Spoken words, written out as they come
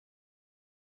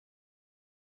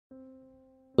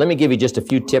Let me give you just a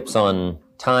few tips on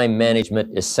time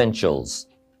management essentials.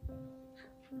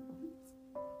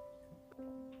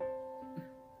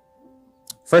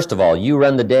 First of all, you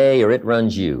run the day or it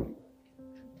runs you.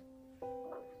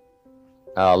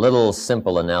 A little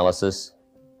simple analysis.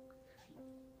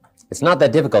 It's not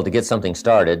that difficult to get something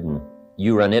started, and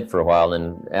you run it for a while,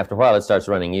 and after a while it starts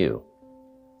running you.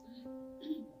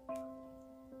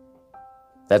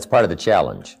 That's part of the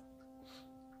challenge.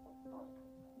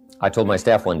 I told my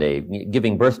staff one day,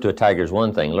 giving birth to a tiger is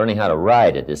one thing, learning how to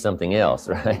ride it is something else,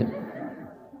 right?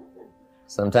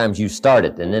 Sometimes you start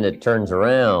it and then it turns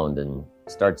around and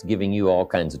starts giving you all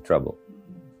kinds of trouble.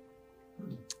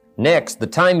 Next, the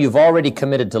time you've already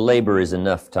committed to labor is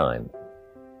enough time.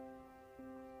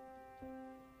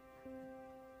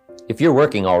 If you're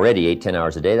working already 8-10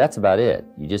 hours a day, that's about it.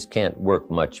 You just can't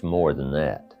work much more than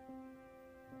that.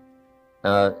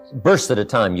 Bursts at a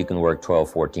time, you can work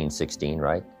 12, 14, 16,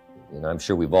 right? And I'm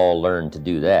sure we've all learned to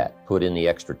do that, put in the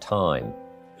extra time.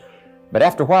 But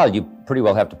after a while, you pretty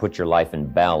well have to put your life in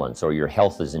balance, or your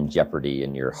health is in jeopardy,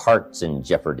 and your heart's in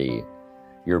jeopardy,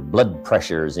 your blood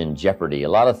pressure's in jeopardy, a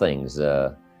lot of things,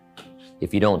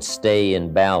 if you don't stay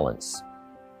in balance.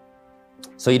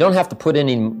 So you don't have to put in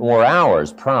any more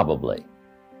hours, probably.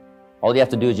 All you have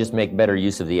to do is just make better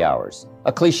use of the hours.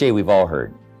 A cliche we've all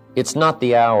heard. It's not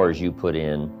the hours you put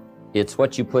in, it's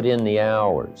what you put in the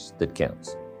hours that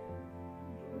counts.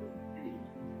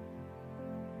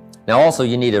 Now also,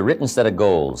 you need a written set of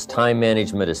goals, time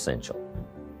management essential,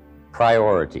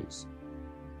 priorities.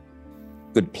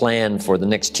 Good plan for the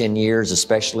next 10 years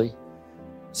especially,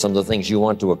 some of the things you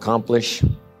want to accomplish.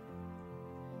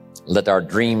 Let our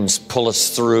dreams pull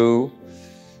us through,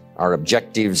 our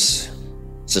objectives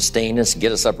sustain us,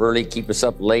 get us up early, keep us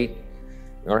up late,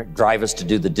 all right, drive us to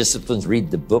do the disciplines, read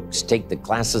the books, take the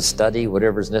classes, study,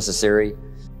 whatever's necessary.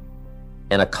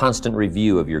 And a constant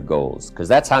review of your goals, because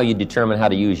that's how you determine how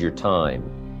to use your time,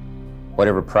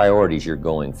 whatever priorities you're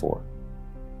going for.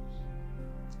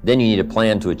 Then you need a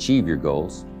plan to achieve your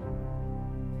goals.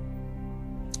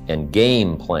 And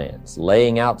game plans,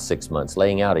 laying out 6 months,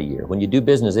 laying out a year. When you do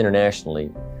business internationally,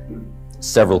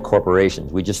 several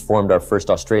corporations, we just formed our first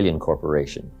Australian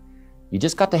corporation. You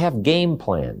just got to have game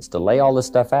plans to lay all this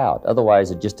stuff out. Otherwise,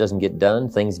 it just doesn't get done,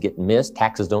 things get missed,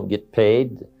 taxes don't get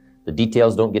paid, the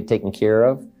details don't get taken care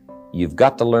of. You've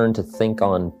got to learn to think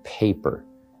on paper.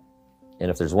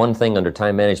 And if there's one thing under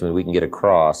time management we can get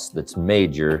across that's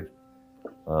major,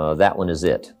 that one is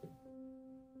it.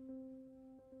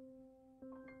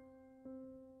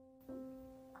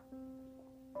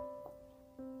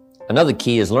 Another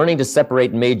key is learning to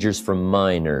separate majors from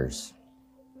minors.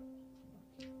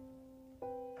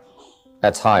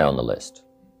 That's high on the list.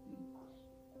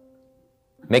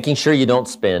 Making sure you don't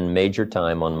spend major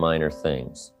time on minor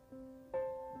things.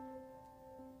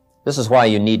 This is why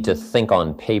you need to think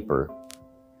on paper,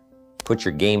 put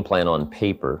your game plan on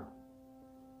paper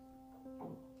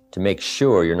to make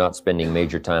sure you're not spending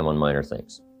major time on minor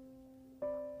things.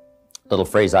 A little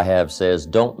phrase I have says,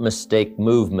 don't mistake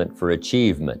movement for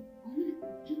achievement.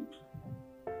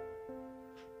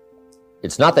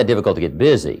 It's not that difficult to get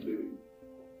busy.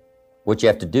 What you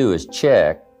have to do is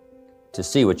check to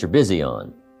see what you're busy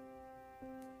on.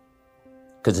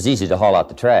 Because it's easy to haul out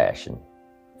the trash and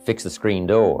fix the screen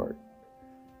door,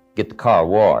 get the car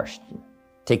washed,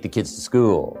 take the kids to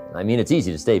school. I mean, it's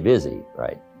easy to stay busy,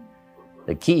 right?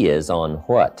 The key is on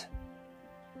what?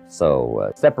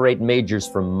 So separate majors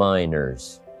from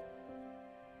minors.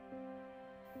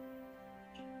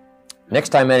 Next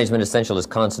time management essential is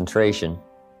concentration,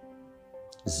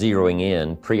 zeroing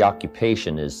in.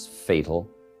 Preoccupation is fatal,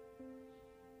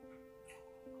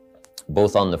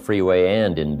 both on the freeway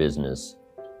and in business.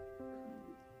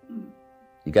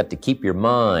 You got to keep your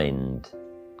mind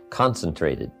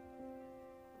concentrated.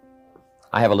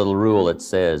 I have a little rule that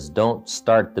says, don't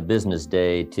start the business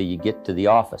day till you get to the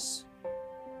office.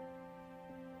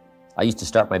 I used to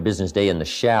start my business day in the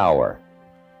shower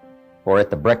or at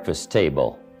the breakfast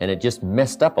table, and it just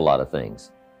messed up a lot of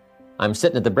things. I'm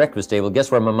sitting at the breakfast table,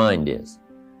 guess where my mind is?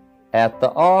 At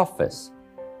the office.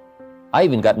 I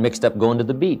even got mixed up going to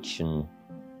the beach and,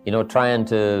 trying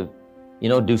to,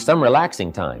 do some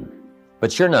relaxing time.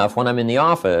 But sure enough, when I'm in the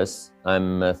office,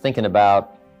 I'm thinking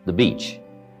about the beach.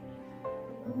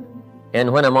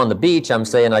 And when I'm on the beach, I'm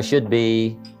saying I should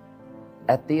be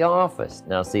at the office.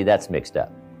 Now see, that's mixed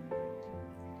up.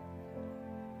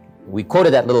 We quoted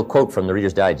that little quote from the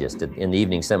Reader's Digest in the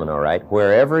evening seminar, right?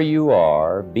 Wherever you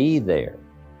are, be there.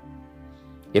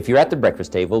 If you're at the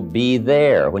breakfast table, be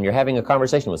there. When you're having a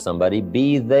conversation with somebody,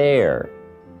 be there.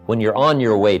 When you're on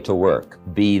your way to work,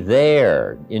 be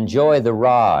there. Enjoy the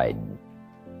ride.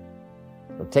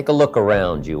 Take a look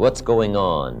around you. What's going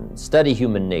on? Study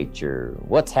human nature.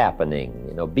 What's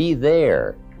happening? Be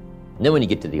there. And then when you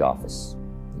get to the office,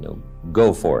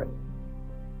 go for it.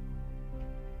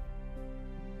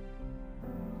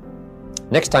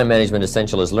 Next time management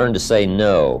essential is learn to say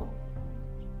no.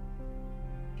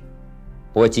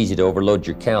 Boy, it's easy to overload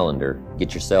your calendar,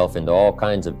 get yourself into all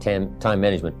kinds of time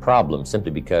management problems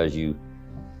simply because you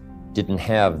didn't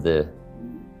have the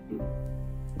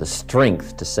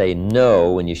strength to say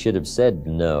no when you should have said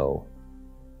no.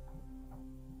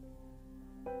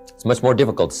 It's much more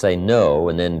difficult to say no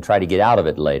and then try to get out of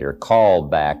it later, call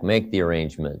back, make the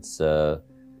arrangements, go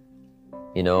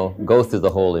through the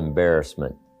whole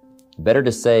embarrassment. Better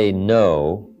to say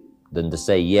no than to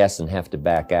say yes and have to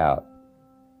back out.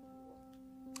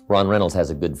 Ron Reynolds has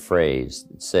a good phrase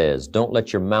that says, "Don't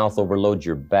let your mouth overload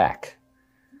your back."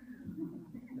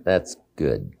 That's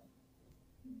good.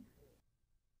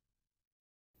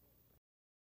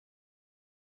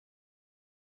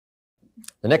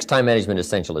 The next time management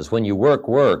essential is when you work,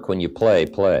 work, when you play,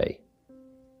 play.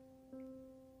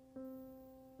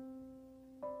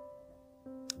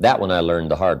 That one I learned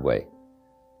the hard way.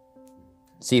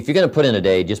 See, if you're going to put in a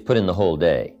day, just put in the whole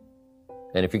day.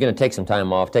 And if you're going to take some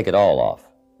time off, take it all off.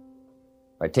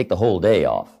 Right? Take the whole day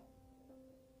off.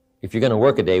 If you're going to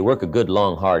work a day, work a good,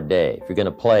 long, hard day. If you're going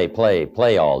to play, play,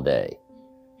 play all day.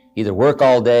 Either work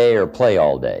all day or play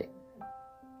all day.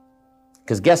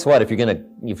 Because guess what? If you're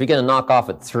gonna knock off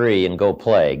at 3 and go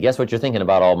play, guess what you're thinking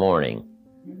about all morning?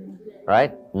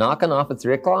 Right? Knocking off at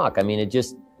 3 o'clock. I mean, it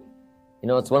just,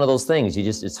 it's one of those things.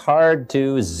 It's hard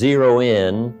to zero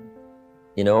in,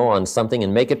 on something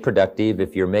and make it productive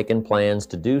if you're making plans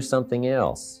to do something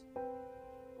else.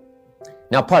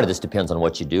 Now, part of this depends on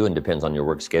what you do and depends on your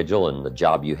work schedule and the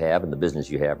job you have and the business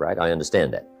you have, right? I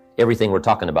understand that. Everything we're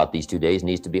talking about these 2 days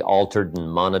needs to be altered and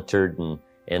monitored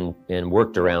and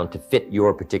worked around to fit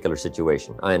your particular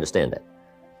situation. I understand that.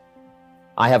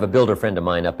 I have a builder friend of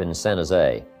mine up in San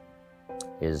Jose.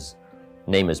 His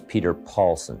name is Peter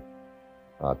Paulson.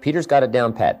 Peter's got it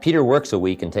down pat. Peter works a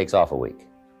week and takes off a week.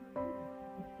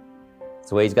 That's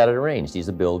the way he's got it arranged. He's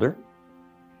a builder.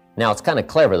 Now, it's kind of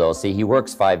clever, though. See, he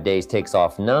works 5 days, takes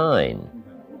off 9.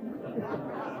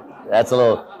 That's a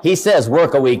little... He says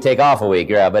work a week, take off a week,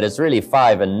 yeah, but it's really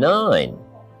 5 and 9.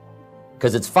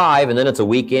 Because it's 5, and then it's a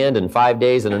weekend, and 5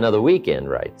 days, and another weekend,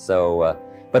 right? So,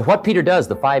 but what Peter does,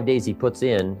 the 5 days he puts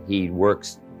in, he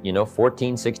works,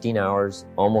 14, 16 hours,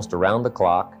 almost around the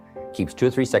clock, keeps 2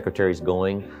 or 3 secretaries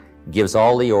going, gives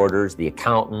all the orders, the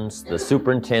accountants, the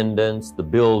superintendents, the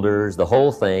builders, the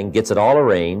whole thing, gets it all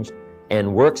arranged,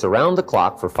 and works around the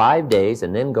clock for 5 days,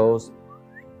 and then goes,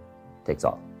 takes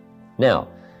off. Now,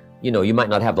 you might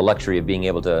not have the luxury of being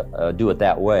able to do it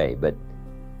that way, but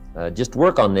just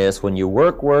work on this. When you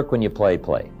work, work. When you play,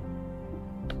 play.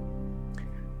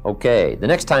 Okay, the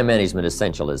next time management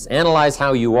essential is analyze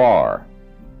how you are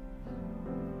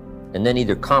and then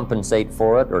either compensate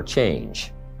for it or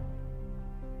change.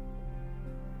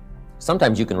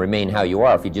 Sometimes you can remain how you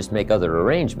are if you just make other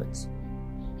arrangements.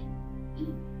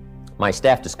 My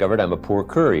staff discovered I'm a poor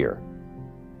courier.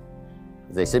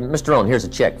 They said, "Mr. Rohn, here's a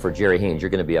check for Jerry Haynes. You're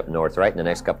going to be up north, right, in the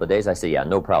next couple of days?" I said, "Yeah,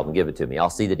 no problem. Give it to me. I'll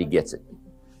see that he gets it."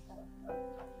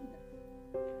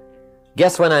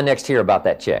 Guess when I next hear about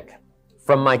that check?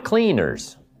 From my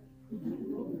cleaners.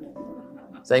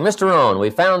 Saying, "Mr. Rohn, we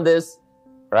found this,"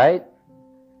 right?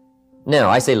 Now,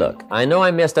 I say, "Look, I know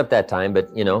I messed up that time,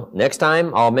 but, next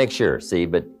time I'll make sure." See,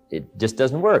 but it just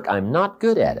doesn't work. I'm not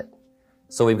good at it.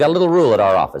 So we've got a little rule at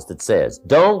our office that says,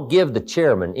 don't give the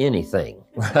chairman anything,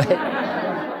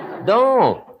 right?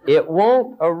 Don't. It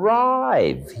won't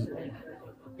arrive.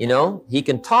 He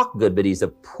can talk good, but he's a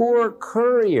poor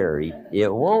courier.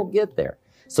 It won't get there.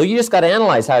 So you just got to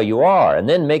analyze how you are and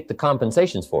then make the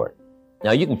compensations for it.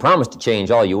 Now, you can promise to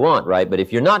change all you want, right? But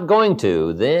if you're not going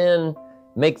to, then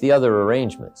make the other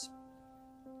arrangements.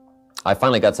 I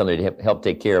finally got somebody to help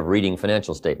take care of reading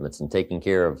financial statements and taking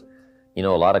care of, a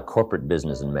lot of corporate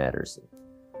business and matters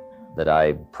that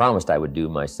I promised I would do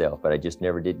myself, but I just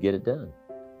never did get it done.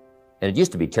 And it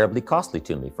used to be terribly costly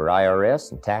to me for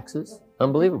IRS and taxes.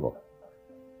 Unbelievable.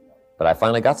 But I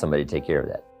finally got somebody to take care of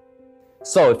that.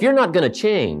 So if you're not going to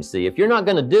change, if you're not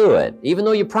going to do it, even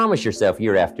though you promise yourself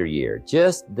year after year,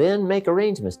 just then make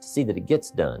arrangements to see that it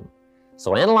gets done.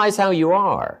 So analyze how you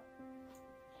are.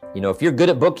 If you're good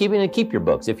at bookkeeping, then keep your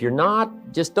books. If you're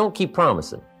not, just don't keep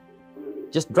promising.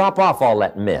 Just drop off all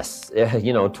that mess,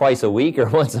 twice a week or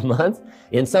once a month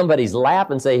in somebody's lap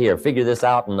and say, "Here, figure this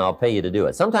out and I'll pay you to do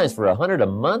it." Sometimes for $100 a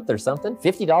month or something,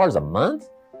 $50 a month.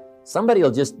 Somebody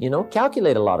will just,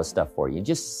 calculate a lot of stuff for you.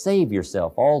 Just save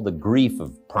yourself all the grief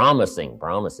of promising,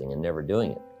 and never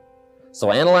doing it.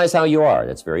 So analyze how you are.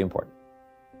 That's very important.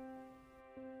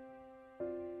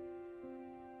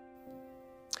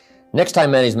 Next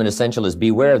time management essential is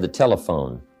beware of the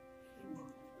telephone.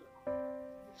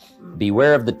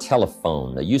 Beware of the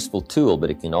telephone, a useful tool, but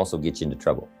it can also get you into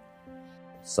trouble.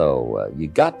 So you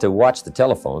got to watch the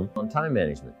telephone on time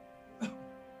management.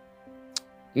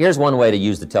 Here's one way to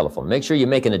use the telephone. Make sure you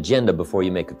make an agenda before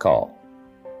you make a call.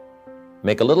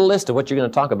 Make a little list of what you're going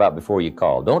to talk about before you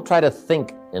call. Don't try to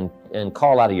think and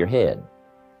call out of your head.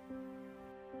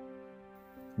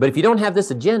 But if you don't have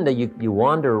this agenda, you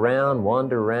wander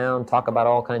around, talk about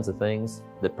all kinds of things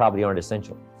that probably aren't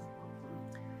essential.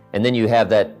 And then you have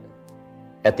that,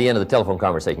 at the end of the telephone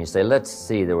conversation, you say, let's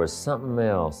see, there was something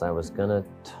else I was going to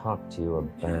talk to you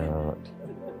about.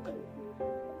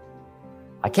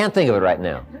 I can't think of it right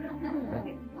now.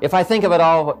 If I think of it,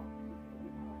 I'll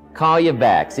call you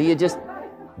back. See,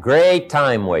 great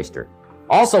time waster.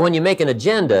 Also, when you make an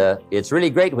agenda, it's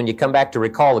really great when you come back to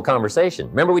recall the conversation.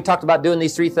 Remember we talked about doing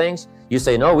these 3 things? You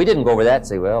say, no, we didn't go over that.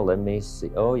 Say, well, let me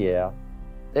see. Oh, yeah.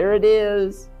 There it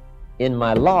is in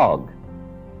my log,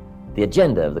 the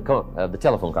agenda of the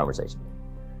telephone conversation.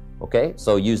 Okay,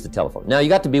 so use the telephone. Now, you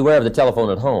got to beware of the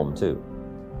telephone at home, too.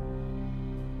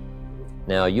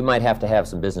 Now, you might have to have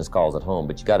some business calls at home,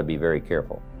 but you got to be very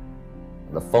careful.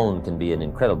 The phone can be an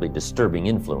incredibly disturbing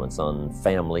influence on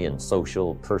family and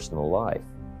social, personal life.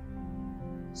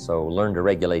 So learn to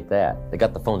regulate that. They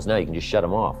got the phones now, you can just shut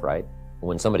them off, right?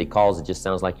 When somebody calls, it just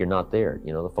sounds like you're not there.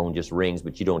 The phone just rings,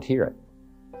 but you don't hear it.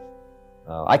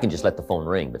 I can just let the phone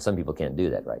ring, but some people can't do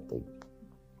that, right?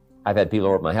 I've had people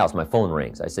over at my house, my phone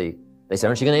rings. They say,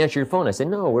 aren't you going to answer your phone? I say,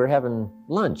 no, we're having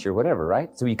lunch or whatever, right?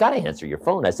 So you got to answer your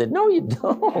phone. I said, no, you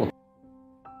don't.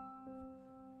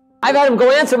 I've had them go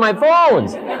answer my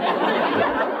phones.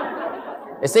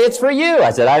 They say, it's for you. I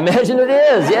said, I imagine it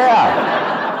is,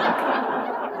 yeah.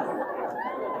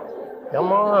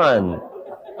 Come on.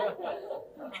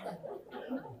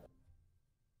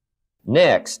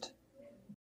 Next.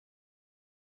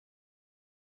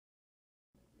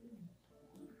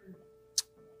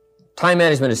 Time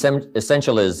management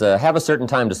essential is have a certain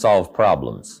time to solve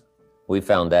problems. We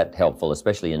found that helpful,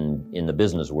 especially in the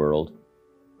business world.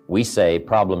 We say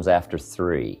problems after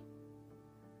 3.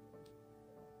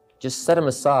 Just set them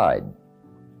aside.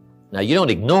 Now, you don't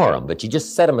ignore them, but you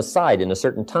just set them aside in a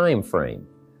certain time frame.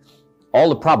 All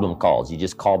the problem calls, you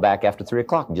just call back after 3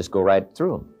 o'clock and just go right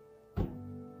through them.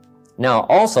 Now,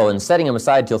 also, in setting them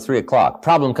aside till 3 o'clock,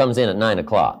 problem comes in at 9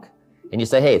 o'clock. And you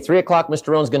say, hey, 3 o'clock,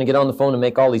 Mr. Rohn's going to get on the phone and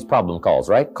make all these problem calls,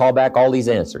 right? Call back all these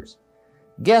answers.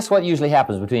 Guess what usually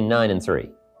happens between 9 and 3?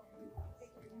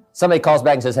 Somebody calls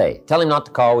back and says, hey, tell him not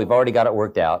to call. We've already got it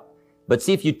worked out. But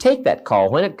see, if you take that call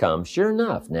when it comes, sure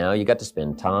enough, now you got to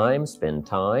spend time.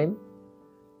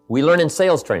 We learn in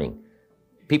sales training.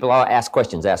 People ask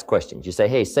questions. You say,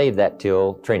 hey, save that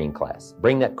till training class.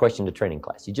 Bring that question to training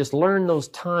class. You just learn those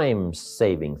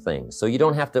time-saving things so you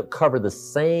don't have to cover the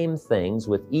same things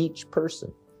with each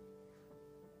person.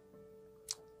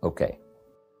 Okay.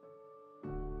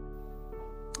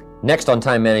 Next on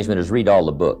time management is read all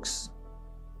the books.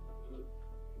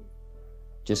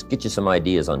 Just get you some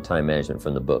ideas on time management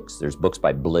from the books. There's books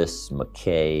by Bliss,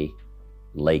 McKay,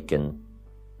 Lakin.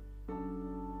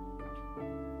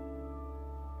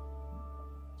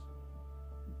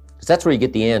 Because that's where you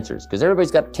get the answers. Because everybody's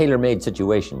got tailor-made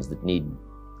situations that need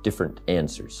different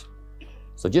answers.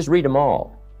 So just read them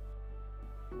all.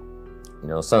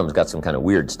 Some of them's got some kind of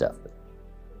weird stuff.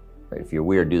 Right? If you're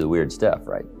weird, do the weird stuff,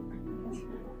 right?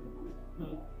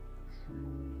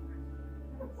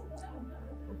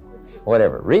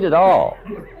 Whatever, read it all.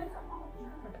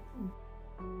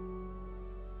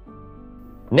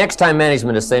 Next time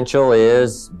management essential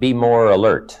is be more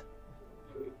alert.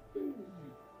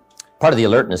 Part of the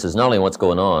alertness is not only what's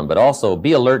going on, but also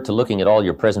be alert to looking at all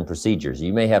your present procedures.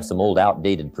 You may have some old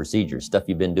outdated procedures, stuff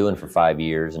you've been doing for 5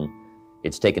 years, and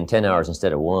it's taken 10 hours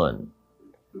instead of 1.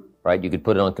 Right? You could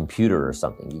put it on a computer or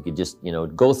something. You could just,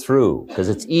 go through, because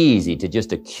it's easy to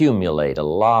just accumulate a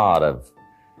lot of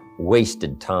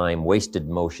wasted time, wasted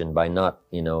motion by not,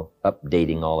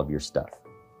 updating all of your stuff.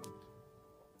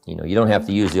 You don't have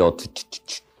to use the old,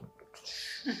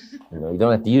 you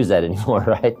don't have to use that anymore,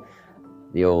 right?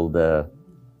 The old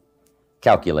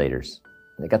calculators.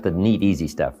 They got the neat, easy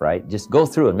stuff, right? Just go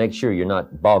through and make sure you're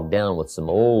not bogged down with some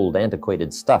old,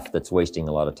 antiquated stuff that's wasting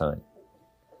a lot of time.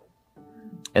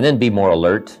 And then be more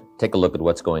alert. Take a look at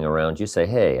what's going around you. Say,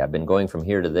 hey, I've been going from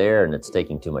here to there and it's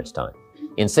taking too much time.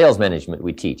 In sales management,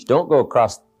 we teach, don't go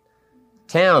across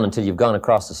town until you've gone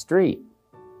across the street.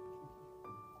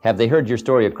 Have they heard your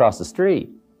story across the street?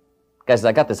 Guys,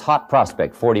 I got this hot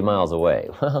prospect 40 miles away.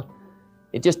 Well,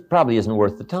 it just probably isn't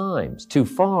worth the time. It's too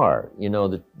far. You know,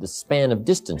 the span of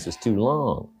distance is too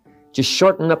long. Just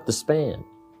shorten up the span.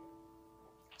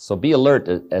 So be alert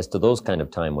as to those kind of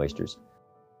time wasters.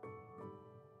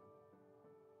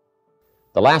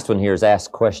 The last one here is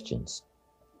ask questions.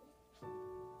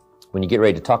 When you get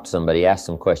ready to talk to somebody, ask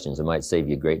some questions. It might save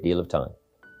you a great deal of time.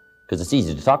 Because it's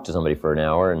easy to talk to somebody for an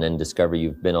hour and then discover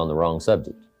you've been on the wrong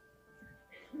subject.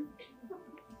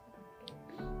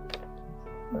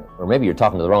 Or maybe you're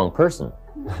talking to the wrong person.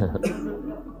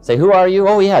 Say, who are you?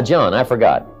 Oh yeah, John, I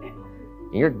forgot.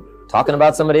 You're talking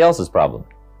about somebody else's problem.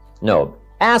 No,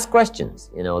 ask questions.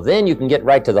 You know, then you can get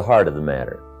right to the heart of the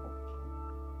matter.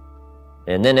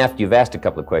 And then after you've asked a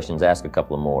couple of questions, ask a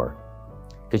couple of more.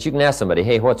 Because you can ask somebody,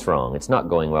 hey, what's wrong? It's not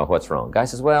going well, what's wrong? Guy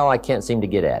says, well, I can't seem to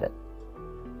get at it.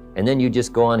 And then you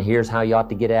just go on, here's how you ought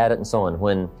to get at it, and so on,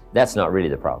 when that's not really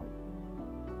the problem.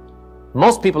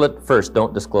 Most people at first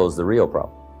don't disclose the real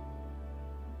problem.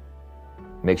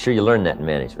 Make sure you learn that in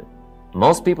management.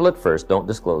 Most people at first don't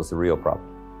disclose the real problem.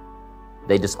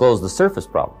 They disclose the surface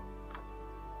problem.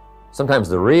 Sometimes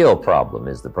the real problem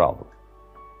is the problem.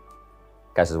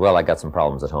 Guy says, well, I got some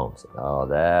problems at home. So, oh,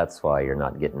 that's why you're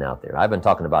not getting out there. I've been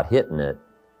talking about hitting it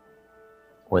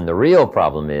when the real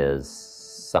problem is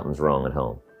something's wrong at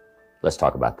home. Let's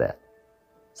talk about that.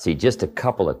 See, just a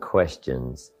couple of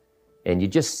questions, and you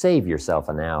just save yourself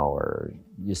an hour.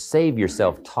 You save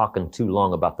yourself talking too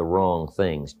long about the wrong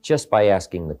things just by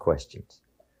asking the questions.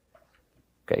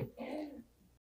 Okay?